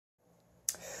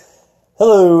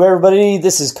Hello everybody,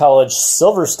 this is College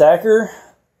Silver Stacker,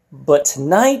 but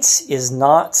tonight is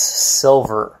not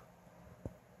silver.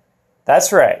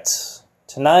 That's right.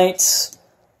 Tonight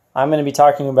I'm going to be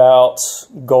talking about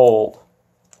gold.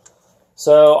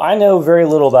 So I know very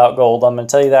little about gold, I'm going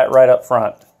to tell you that right up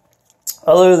front.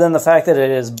 Other than the fact that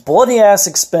it is bloody ass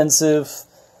expensive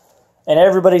and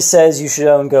everybody says you should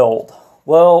own gold.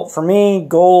 Well, for me,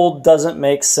 gold doesn't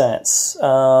make sense.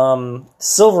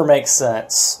 Silver makes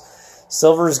sense.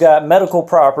 Silver's got medical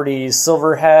properties.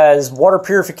 Silver has water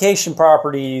purification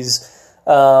properties.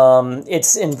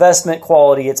 It's investment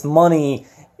quality. It's money.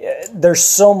 There's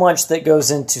so much that goes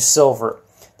into silver.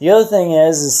 The other thing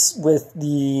is with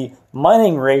the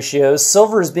mining ratios,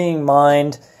 silver is being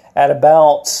mined at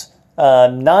about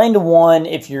 9 to 1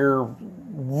 if you're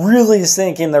really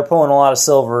thinking they're pulling a lot of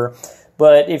silver.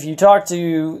 But if you talk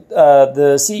to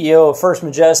the CEO of First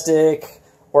Majestic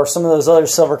or some of those other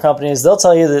silver companies, they'll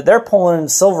tell you that they're pulling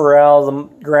silver out of the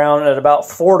ground at about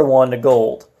 4 to 1 to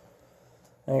gold.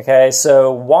 Okay,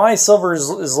 so why silver is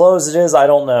as low as it is, I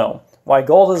don't know. Why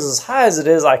gold is as high as it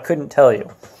is, I couldn't tell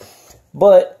you.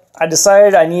 But I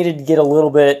decided I needed to get a little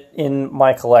bit in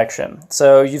my collection.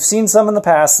 So you've seen some in the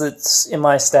past that's in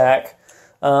my stack.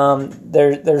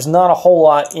 There's not a whole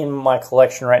lot in my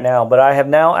collection right now, but I have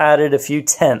now added a few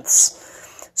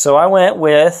tenths. So I went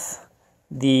with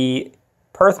the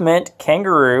Perth Mint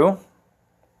Kangaroo.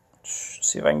 Let's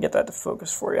see if I can get that to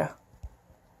focus for you.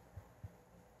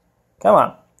 Come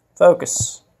on,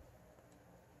 focus.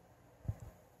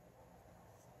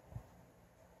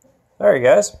 There you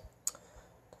guys.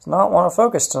 Does not want to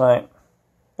focus tonight.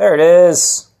 There it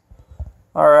is.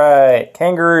 All right,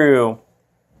 Kangaroo.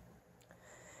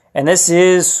 And this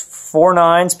is 4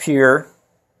 9s pure.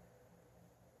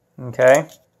 Okay.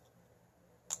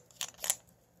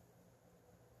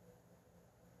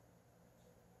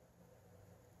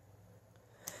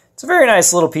 It's a very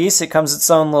nice little piece. It comes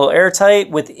its own little airtight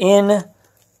within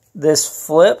this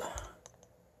flip.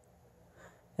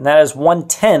 And that is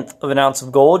 1/10 of an ounce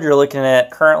of gold. You're looking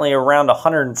at currently around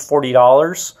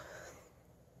 $140.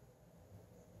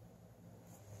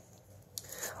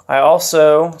 I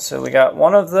also, so we got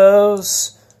one of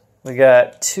those, we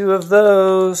got 2 of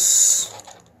those,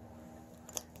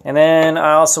 and then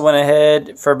I also went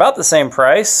ahead for about the same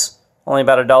price, only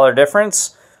about $1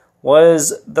 difference,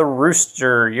 was the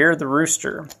Rooster. You're the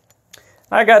Rooster.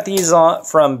 I got these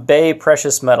from Bay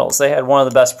Precious Metals. They had one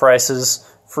of the best prices,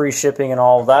 free shipping and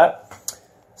all of that.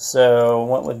 So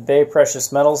went with Bay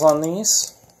Precious Metals on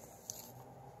these.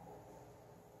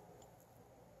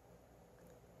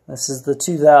 This is the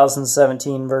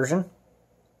 2017 version.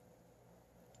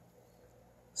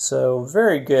 So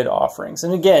very good offerings.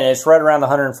 And again, it's right around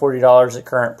 $140 at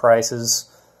current prices.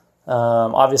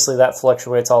 Obviously that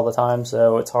fluctuates all the time,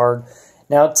 so it's hard.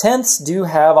 Now tenths do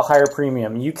have a higher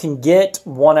premium. You can get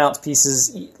 1 ounce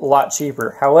pieces a lot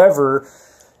cheaper. However,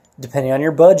 depending on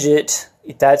your budget,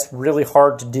 that's really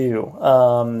hard to do.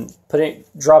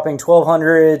 Dropping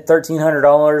 $1,200,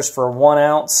 $1,300 for 1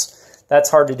 ounce, that's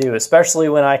hard to do, especially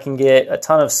when I can get a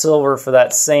ton of silver for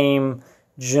that same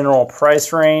general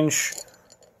price range.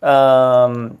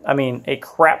 I mean, a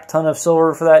crap ton of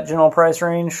silver for that general price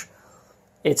range.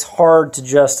 It's hard to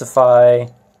justify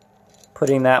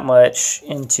putting that much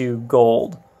into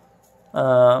gold.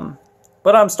 But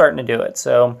I'm starting to do it.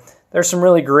 So there's some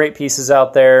really great pieces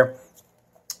out there,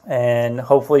 and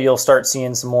hopefully you'll start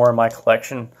seeing some more in my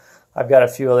collection. I've got a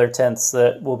few other tenths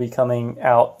that will be coming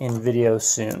out in videos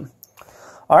soon.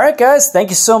 All right, guys, thank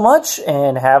you so much,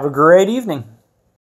 and have a great evening.